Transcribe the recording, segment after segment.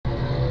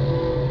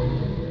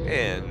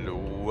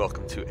And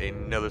welcome to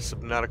another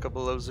Subnautica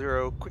Below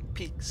Zero quick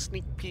peek,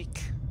 sneak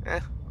peek,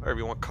 whatever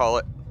you want to call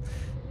it.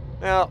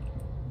 Now,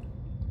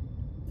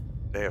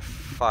 they have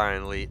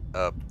finally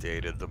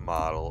updated the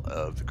model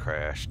of the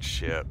crashed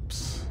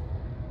ships.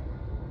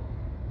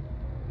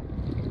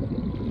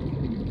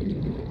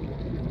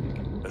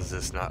 Does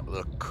this not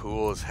look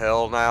cool as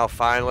hell now,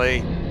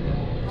 finally?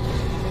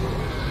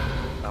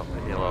 Oh,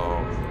 leave me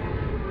alone.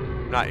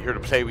 I'm not here to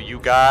play with you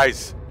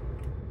guys.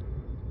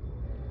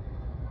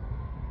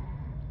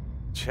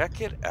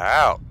 Check it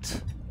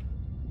out.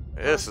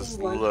 This is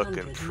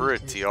looking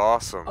pretty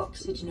awesome.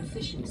 Oxygen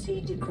efficiency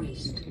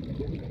decreased.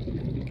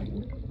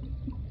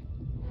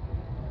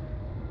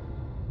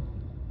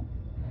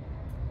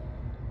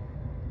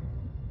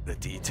 The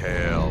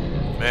detail.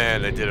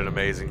 Man, they did an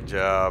amazing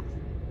job.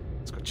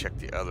 Let's go check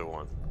the other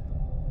one.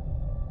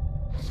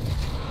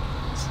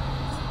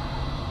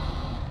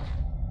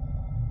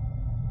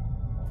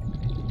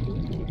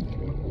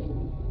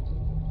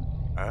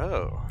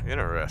 Oh,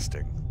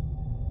 interesting.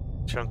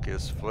 Chunk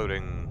is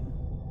floating.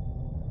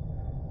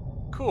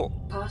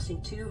 Cool.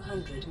 Passing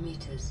 200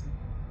 meters.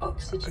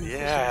 Oxygen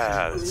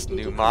Yeah, this efficiency new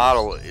decreased.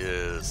 model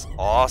is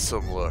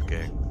awesome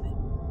looking.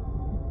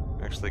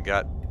 Actually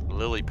got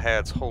lily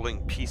pads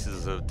holding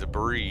pieces of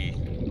debris.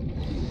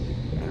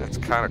 And that's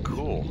kind of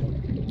cool.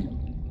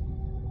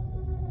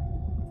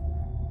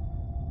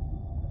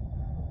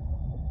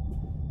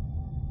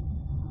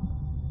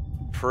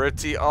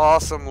 Pretty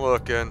awesome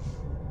looking.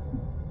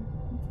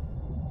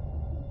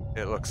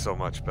 It looks so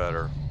much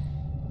better.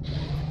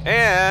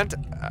 And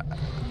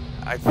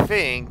I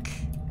think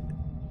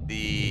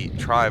the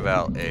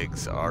Trival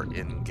eggs are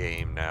in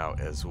game now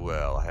as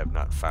well. I have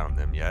not found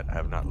them yet. I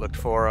have not looked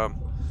for them.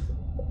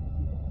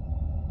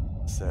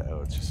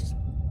 So it's just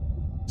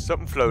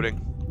something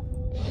floating.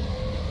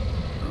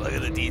 Look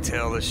at the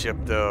detail of the ship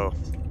though.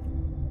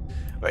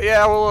 But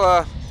yeah,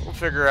 we'll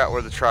figure out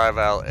where the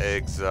Trival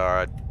eggs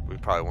are. We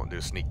probably won't do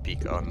a sneak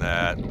peek on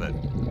that, but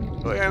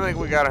I think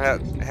we gotta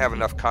have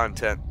enough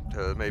content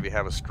to maybe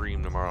have a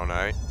stream tomorrow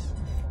night.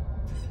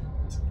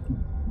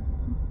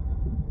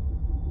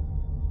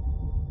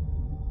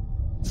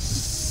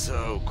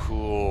 So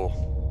cool.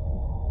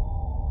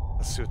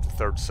 Let's see what the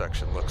third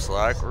section looks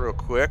like real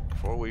quick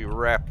before we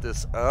wrap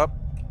this up.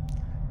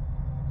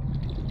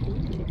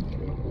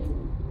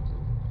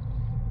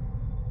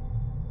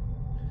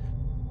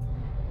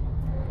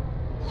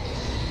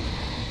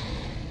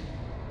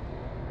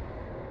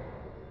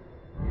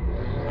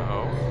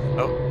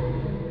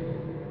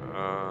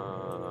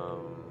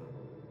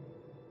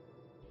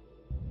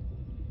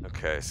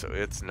 Okay, so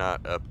it's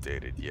not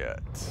updated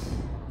yet.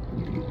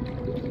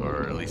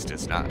 Or at least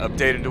it's not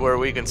updated to where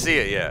we can see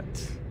it yet.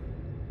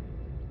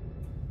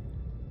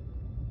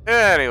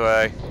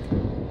 Anyway.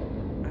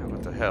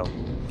 What the hell?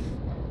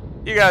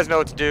 You guys know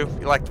what to do.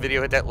 If you like the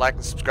video, hit that like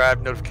and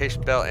subscribe,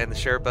 notification bell, and the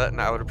share button.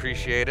 I would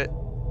appreciate it.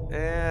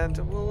 And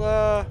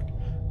we'll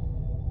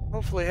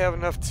hopefully have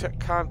enough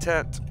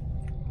content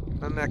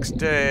the next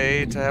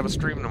day to have a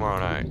stream tomorrow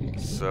night.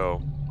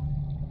 So,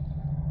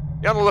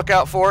 be on the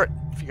lookout for it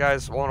if you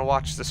guys want to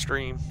watch the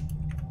stream.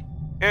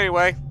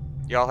 Anyway,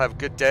 y'all have a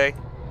good day.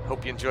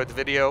 Hope you enjoyed the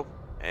video,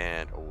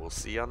 and we'll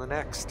see you on the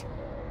next.